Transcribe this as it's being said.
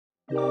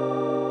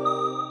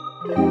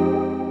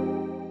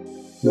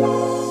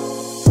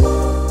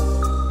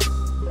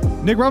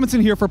Nick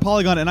Robinson here for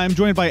Polygon, and I'm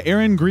joined by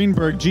Aaron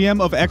Greenberg, GM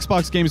of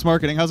Xbox Games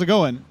Marketing. How's it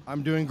going?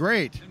 I'm doing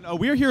great.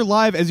 We're here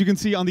live, as you can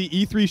see, on the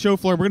E3 show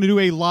floor. We're going to do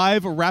a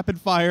live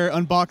rapid-fire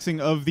unboxing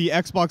of the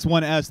Xbox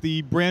One S,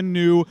 the brand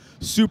new,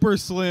 super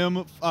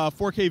slim,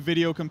 4K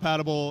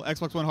video-compatible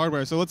Xbox One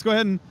hardware. So let's go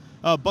ahead and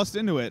bust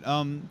into it.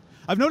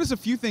 I've noticed a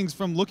few things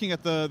from looking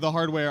at the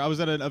hardware. I was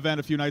at an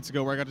event a few nights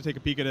ago where I got to take a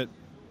peek at it,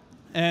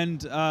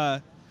 and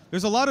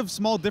there's a lot of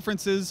small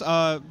differences.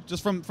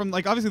 Just from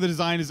like, obviously the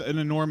design is an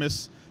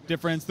enormous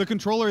difference. The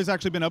controller has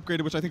actually been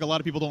upgraded, which I think a lot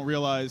of people don't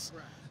realize.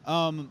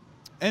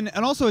 And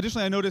also,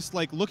 additionally, I noticed,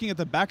 like, looking at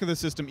the back of the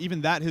system,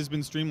 even that has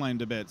been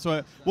streamlined a bit.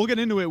 So we'll get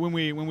into it when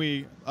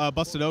we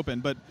bust it open.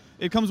 But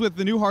it comes with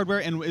the new hardware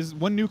and is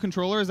one new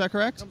controller. Is that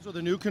correct? It comes with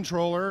a new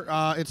controller.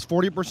 It's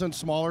 40%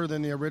 smaller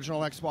than the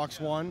original Xbox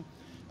One.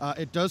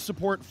 It does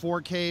support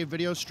 4K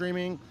video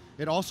streaming.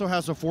 It also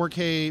has a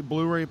 4K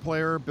Blu-ray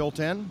player built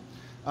in.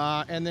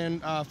 And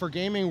then for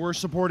gaming, we're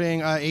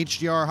supporting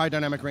HDR, high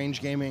dynamic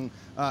range gaming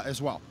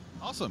as well.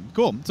 Awesome,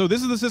 cool. So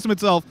this is the system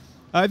itself.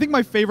 I think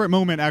my favorite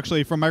moment,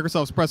 actually, from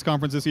Microsoft's press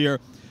conference this year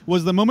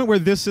was the moment where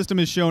this system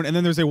is shown and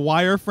then there's a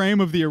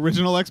wireframe of the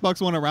original Xbox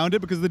One around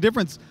it, because the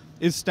difference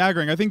is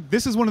staggering. I think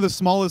this is one of the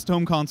smallest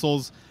home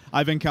consoles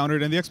I've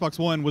encountered, and the Xbox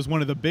One was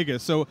one of the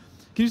biggest. So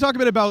can you talk a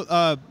bit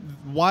about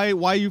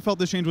why you felt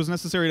this change was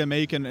necessary to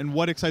make, and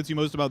what excites you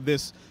most about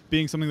this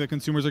being something that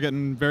consumers are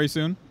getting very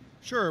soon?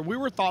 Sure. We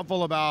were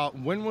thoughtful about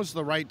when was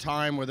the right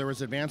time where there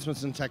was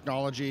advancements in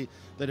technology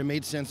that it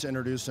made sense to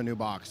introduce a new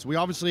box. We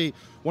obviously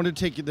wanted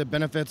to take the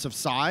benefits of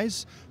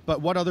size,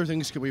 but what other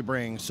things could we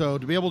bring? So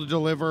to be able to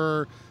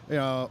deliver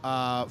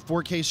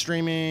 4K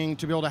streaming,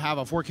 to be able to have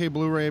a 4K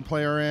Blu-ray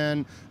player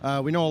in.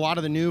 We know a lot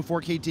of the new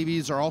 4K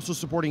TVs are also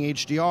supporting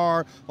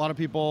HDR. A lot of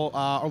people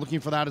are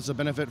looking for that as a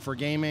benefit for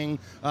gaming.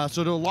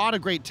 So there are a lot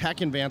of great tech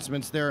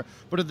advancements there.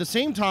 But at the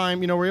same time,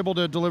 we're able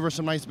to deliver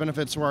some nice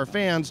benefits to our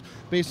fans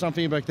based on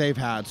feedback they've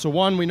had. So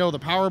one, we know the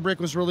power brick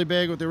was really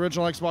big with the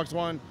original Xbox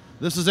One.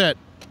 This is it.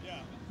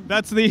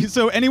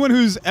 So anyone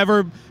who's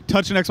ever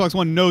touched an Xbox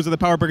One knows that the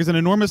power brick is an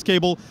enormous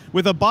cable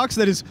with a box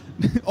that is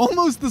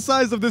almost the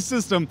size of this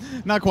system.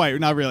 Not quite,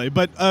 not really,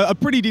 but a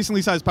pretty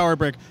decently sized power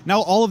brick.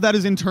 Now all of that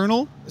is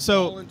internal.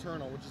 So all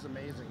internal, which is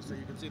amazing. So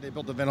you can see they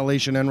built the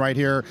ventilation in right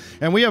here.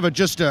 And we have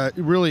just a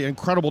really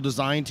incredible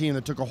design team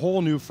that took a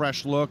whole new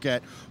fresh look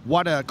at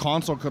what a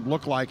console could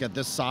look like at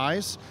this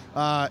size.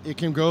 It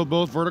can go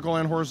both vertical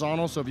and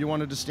horizontal, so if you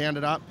wanted to stand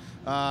it up,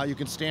 you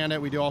can stand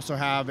it. We do also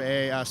have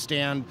a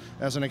stand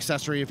as an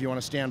accessory if you want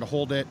to stand to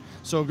hold it.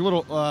 So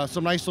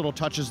some nice little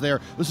touches there.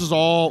 This is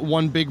all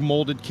one big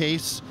molded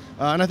case,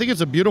 and I think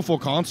it's a beautiful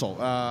console,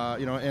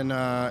 in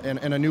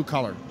a new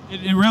color.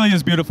 It really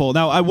is beautiful.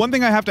 Now, one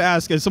thing I have to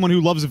ask, as someone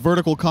who loves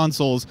vertical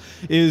consoles,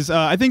 is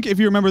I think if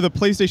you remember, the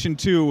PlayStation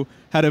 2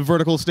 had a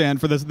vertical stand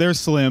for their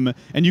Slim,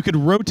 and you could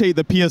rotate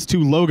the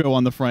PS2 logo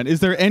on the front. Is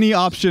there any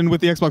option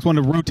with the Xbox One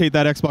to rotate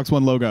that Xbox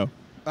One logo?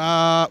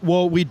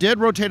 Well, we did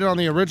rotate it on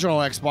the original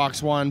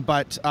Xbox One,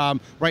 but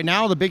right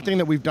now the big thing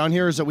that we've done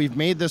here is that we've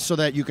made this so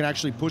that you can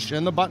actually push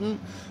in the button.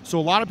 So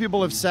a lot of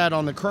people have said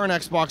on the current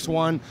Xbox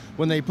One,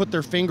 when they put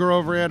their finger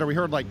over it, or we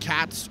heard like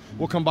cats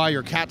will come by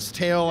your cat's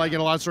tail, I get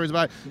a lot of stories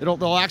about it,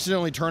 they'll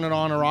accidentally turn it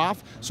on or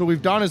off. So what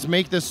we've done is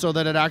make this so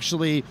that it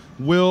actually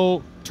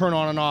will turn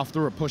on and off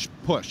through a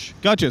push.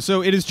 Gotcha.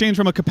 So it has changed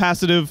from a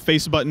capacitive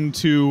face button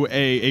to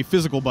a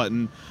physical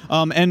button.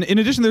 And in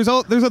addition, there's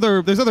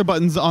other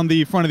buttons on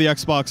the front of the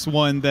Xbox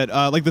One that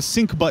like the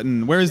sync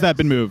button. Where has that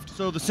been moved?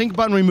 So the sync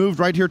button we moved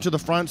right here to the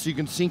front, so you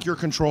can sync your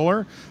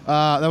controller.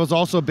 That was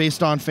also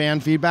based on fan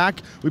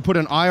feedback. We put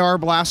an IR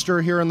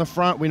blaster here in the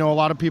front. We know a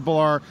lot of people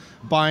are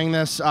buying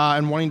this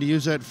and wanting to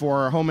use it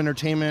for home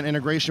entertainment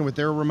integration with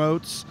their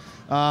remotes.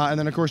 And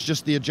then, of course,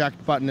 just the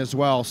eject button as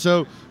well.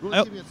 So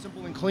really keeping it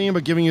simple and clean,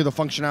 but giving you the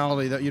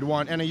functionality that you'd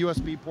want, and a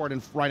USB port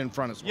right in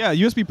front as well.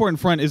 Yeah, USB port in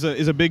front is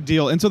a big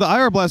deal. And so the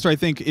IR blaster, I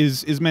think,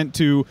 is meant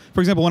to,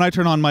 for example, when I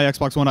turn on my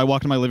Xbox One, I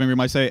walk into my living room,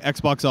 I say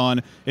Xbox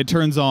on, it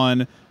turns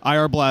on,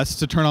 IR blast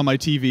to turn on my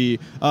TV.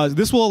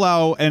 This will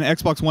allow an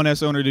Xbox One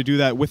S owner to do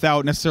that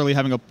without necessarily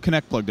having a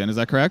Kinect plugged in. Is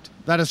that correct?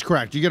 That is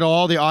correct. You get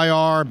all the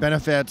IR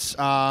benefits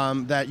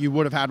that you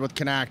would have had with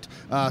Kinect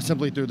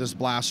simply through this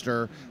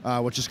blaster,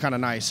 which is kind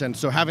of nice. And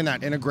so having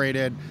that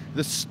integrated,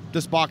 this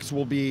box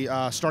will be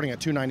starting at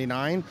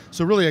 $299.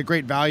 So really a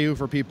great value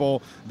for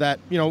people that,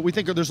 we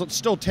think there's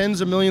still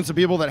tens of millions of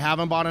people that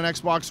haven't bought an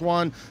Xbox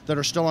One that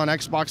are still on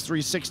Xbox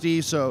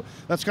 360. So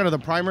that's kind of the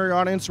primary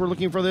audience we're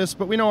looking for this.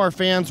 But we know our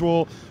fans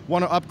will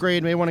want to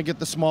upgrade, may want to get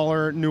the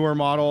smaller, newer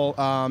model,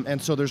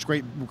 and so there's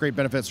great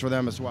benefits for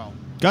them as well.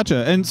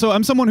 Gotcha. And so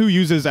I'm someone who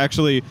uses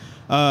actually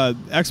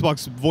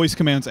Xbox voice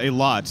commands a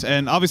lot,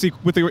 and obviously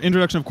with the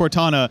introduction of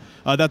Cortana,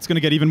 that's going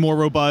to get even more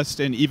robust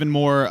and even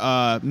more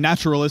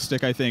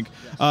naturalistic, I think.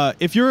 Yes.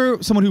 If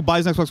you're someone who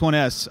buys an Xbox One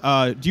S,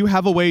 do you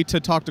have a way to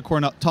talk to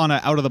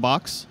Cortana out of the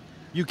box?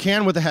 You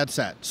can with the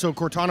headset. So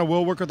Cortana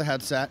will work with the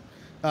headset.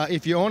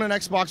 If you own an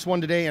Xbox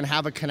One today and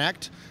have a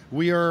Kinect,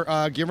 we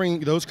are giving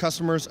those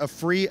customers a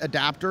free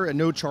adapter at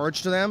no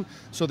charge to them,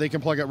 so they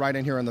can plug it right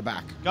in here in the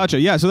back. Gotcha.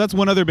 Yeah, so that's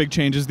one other big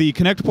change is the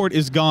Kinect port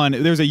is gone.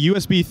 There's a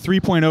USB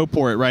 3.0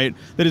 port, right,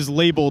 that is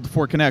labeled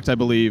for Kinect, I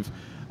believe.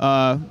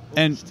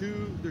 And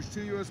there's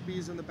two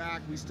USBs in the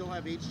back. We still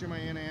have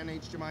HDMI in and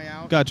HDMI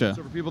out. Gotcha.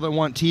 So for people that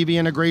want TV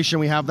integration,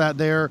 we have that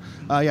there.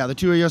 Yeah, the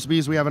two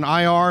USBs. We have an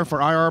IR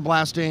for IR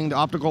blasting, the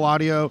optical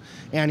audio,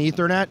 and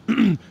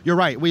Ethernet. You're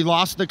right. We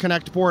lost the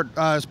Kinect port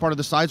as part of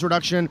the size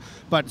reduction,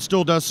 but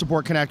still does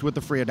support Kinect with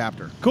the free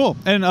adapter. Cool.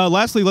 And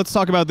lastly, let's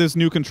talk about this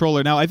new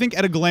controller. Now, I think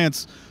at a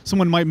glance,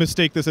 someone might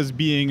mistake this as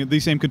being the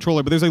same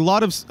controller, but there's a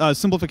lot of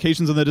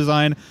simplifications in the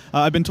design.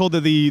 I've been told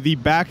that the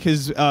back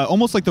is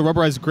almost like the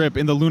rubberized grip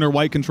in the Lunar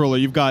White controller.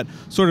 You've got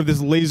sort of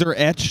this laser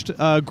etched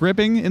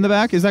gripping in the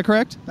back. Is that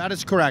correct? That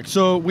is correct.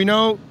 So we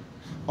know,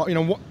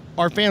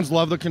 our fans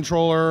love the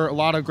controller. A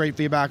lot of great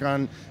feedback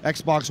on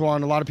Xbox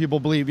One. A lot of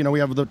people believe, we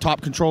have the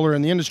top controller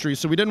in the industry.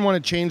 So we didn't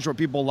want to change what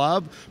people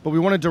love, but we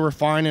wanted to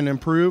refine and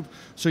improve.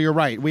 So you're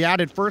right. We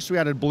added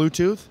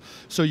Bluetooth.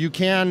 So you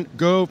can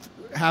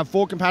have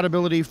full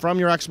compatibility from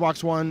your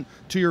Xbox One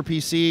to your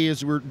PC,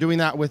 as we're doing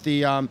that with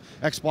the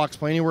Xbox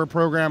Play Anywhere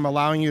program,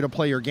 allowing you to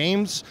play your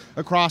games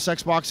across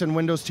Xbox and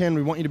Windows 10.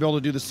 We want you to be able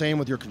to do the same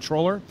with your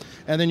controller.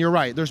 And then you're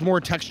right, there's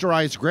more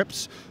texturized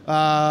grips,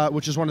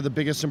 which is one of the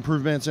biggest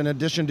improvements, in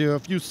addition to a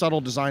few subtle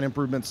design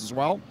improvements as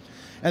well.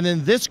 And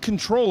then this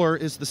controller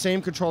is the same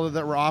controller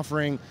that we're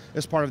offering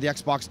as part of the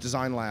Xbox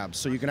Design Labs.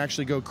 So you can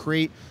actually go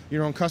create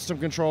your own custom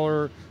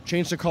controller,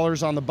 change the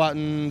colors on the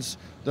buttons,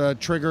 the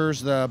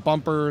triggers, the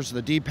bumpers,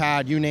 the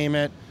D-pad, you name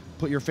it.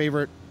 Put your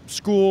favorite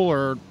school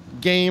or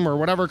game or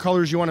whatever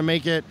colors you want to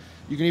make it.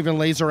 You can even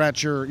laser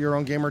etch your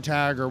own gamer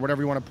tag or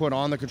whatever you want to put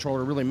on the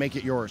controller, really make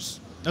it yours.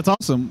 That's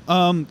awesome.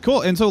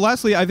 Cool. And so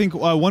lastly, I think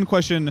one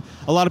question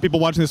a lot of people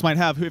watching this might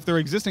have, if they're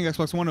existing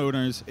Xbox One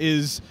owners,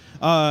 is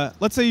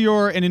let's say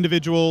you're an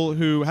individual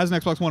who has an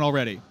Xbox One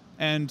already,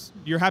 and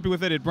you're happy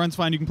with it, it runs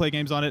fine, you can play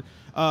games on it.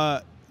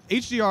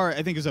 HDR,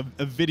 I think, is a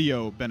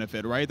video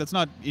benefit, right? That's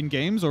not in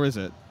games, or is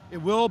it?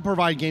 It will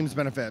provide games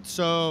benefits.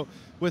 So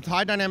with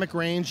high dynamic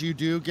range, you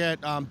do get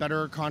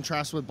better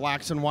contrast with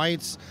blacks and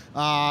whites.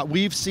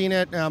 We've seen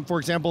it, for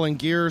example, in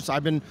Gears.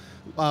 I've been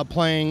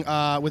playing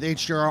with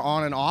HDR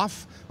on and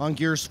off on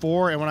Gears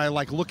 4, and when I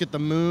look at the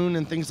moon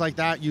and things like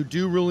that, you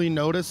do really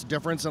notice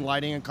difference in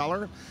lighting and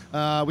color.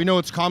 We know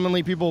it's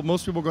commonly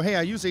most people go, hey,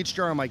 I use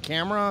HDR on my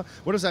camera.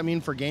 What does that mean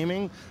for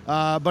gaming?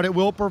 But it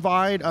will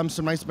provide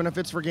some nice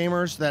benefits for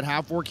gamers that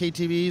have 4K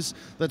TVs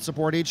that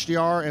support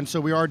HDR, and so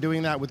we are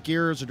doing that with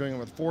Gears. We're doing it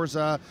with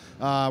Forza.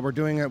 We're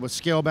doing it with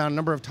Scalebound. A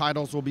number of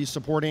titles will be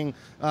supporting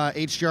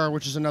HDR,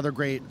 which is another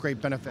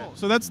great benefit.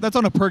 So that's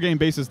on a per game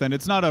basis then.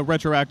 It's not a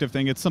retroactive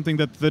thing. It's something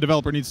that the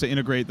developer needs to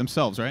integrate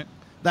themselves, right?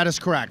 That is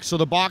correct. So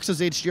the box is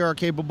HDR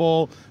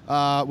capable.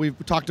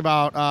 We've talked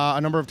about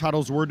a number of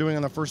titles we're doing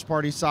on the first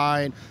party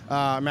side.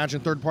 Imagine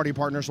third party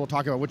partners will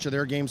talk about which of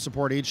their games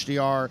support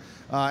HDR.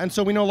 And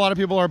so we know a lot of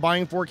people are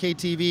buying 4K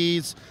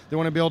TVs. They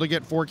want to be able to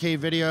get 4K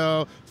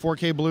video,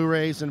 4K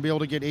Blu-rays, and be able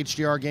to get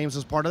HDR games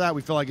as part of that.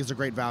 We feel like it's a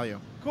great value.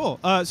 Cool.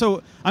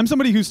 So I'm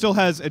somebody who still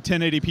has a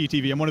 1080p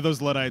TV. I'm one of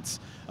those Luddites.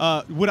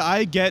 Would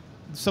I get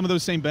some of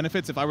those same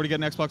benefits if I were to get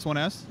an Xbox One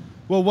S?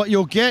 Well, what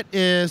you'll get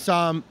is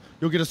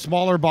you'll get a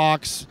smaller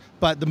box,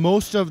 but the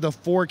most of the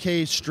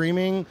 4K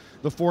streaming,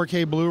 the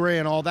 4K Blu-ray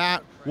and all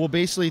that, will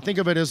basically think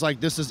of it as like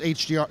this is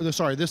HDR,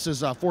 sorry, this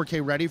is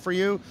 4K ready for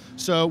you.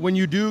 So when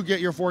you do get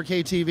your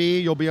 4K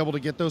TV, you'll be able to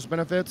get those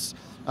benefits.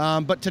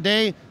 But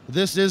today,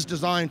 this is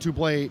designed to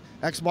play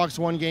Xbox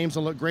One games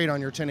and look great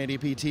on your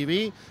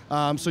 1080p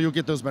TV. So you'll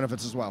get those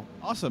benefits as well.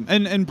 Awesome.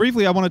 And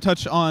briefly, I want to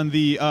touch on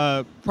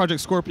the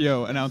Project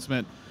Scorpio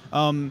announcement.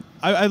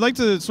 I'd like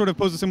to sort of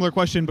pose a similar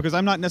question because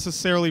I'm not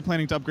necessarily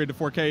planning to upgrade to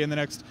 4K in the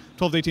next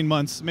 12 to 18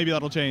 months. Maybe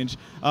that'll change.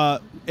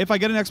 If I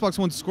get an Xbox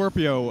One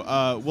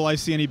Scorpio, will I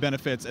see any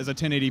benefits as a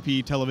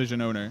 1080p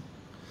television owner?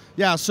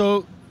 Yeah,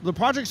 so the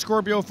Project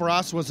Scorpio for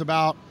us was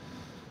about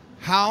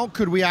how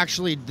could we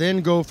actually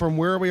then go from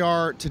where we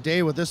are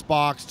today with this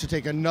box to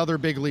take another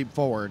big leap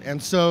forward.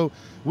 And so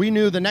we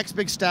knew the next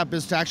big step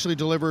is to actually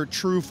deliver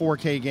true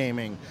 4K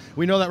gaming.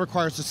 We know that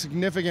requires a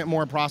significant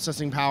more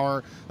processing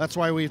power. That's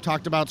why we've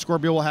talked about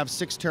Scorpio will have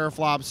 6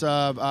 teraflops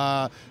of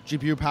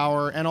GPU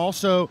power. And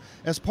also,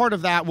 as part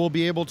of that, we'll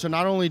be able to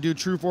not only do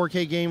true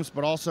 4K games,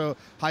 but also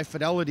high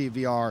fidelity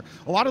VR.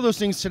 A lot of those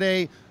things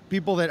today,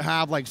 people that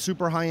have like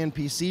super high-end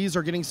PCs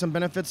are getting some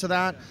benefits of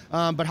that,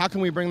 but how can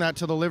we bring that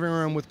to the living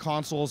room with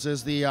consoles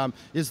is the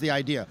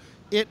idea.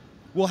 It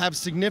will have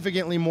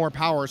significantly more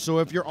power, so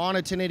if you're on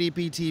a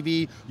 1080p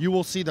TV, you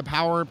will see the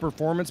power and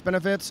performance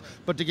benefits,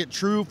 but to get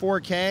true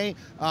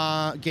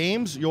 4K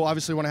games, you'll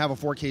obviously want to have a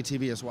 4K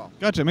TV as well.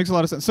 Gotcha, makes a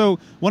lot of sense. So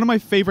one of my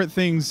favorite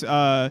things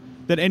that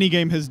any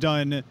game has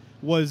done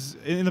was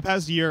in the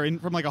past year,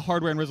 from like a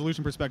hardware and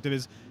resolution perspective,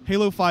 is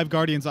Halo 5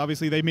 Guardians.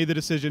 Obviously, they made the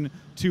decision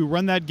to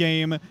run that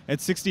game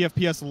at 60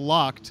 FPS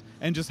locked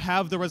and just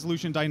have the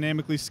resolution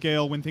dynamically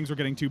scale when things were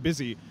getting too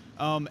busy.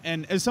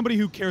 And as somebody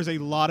who cares a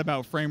lot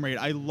about frame rate,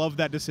 I love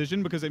that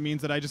decision because it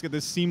means that I just get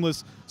this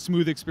seamless,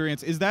 smooth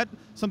experience. Is that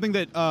something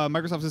that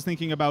Microsoft is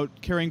thinking about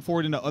carrying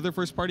forward into other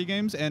first-party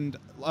games? And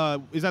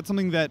is that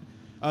something that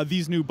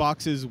these new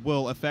boxes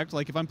will affect?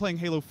 Like if I'm playing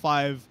Halo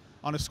 5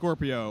 on a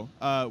Scorpio,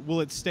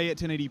 will it stay at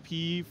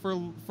 1080p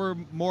for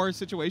more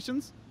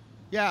situations?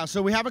 Yeah,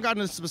 so we haven't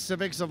gotten into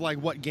specifics of like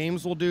what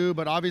games will do,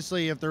 but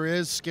obviously if there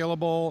is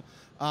scalable,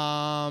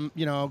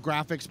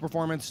 graphics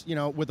performance,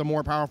 with a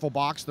more powerful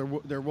box,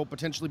 there will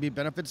potentially be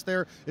benefits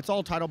there. It's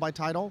all title by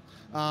title,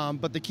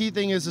 but the key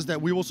thing is that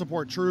we will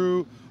support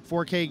true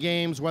 4K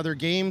games, whether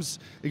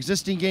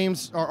existing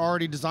games are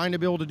already designed to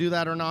be able to do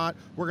that or not.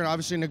 We're going to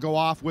obviously go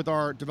off with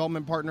our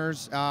development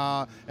partners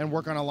and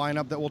work on a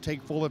lineup that will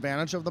take full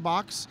advantage of the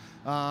box.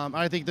 I agree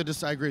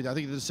with you. I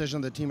think the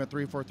decision the team at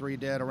 343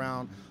 did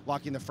around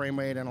locking the frame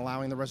rate and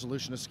allowing the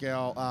resolution to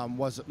scale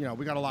was,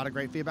 we got a lot of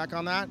great feedback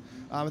on that.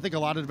 I think a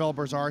lot of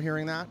developers are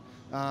hearing that.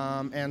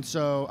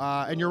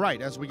 And you're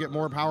right, as we get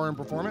more power and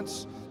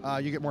performance,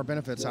 you get more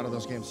benefits out of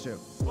those games too.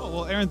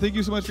 Well, Aaron, thank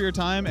you so much for your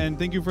time, and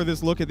thank you for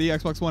this look at the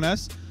Xbox One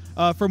S.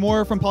 For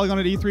more from Polygon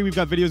at E3, we've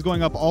got videos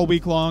going up all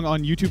week long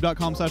on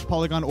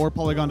youtube.com/Polygon or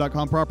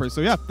Polygon.com proper.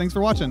 So yeah, thanks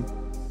for watching.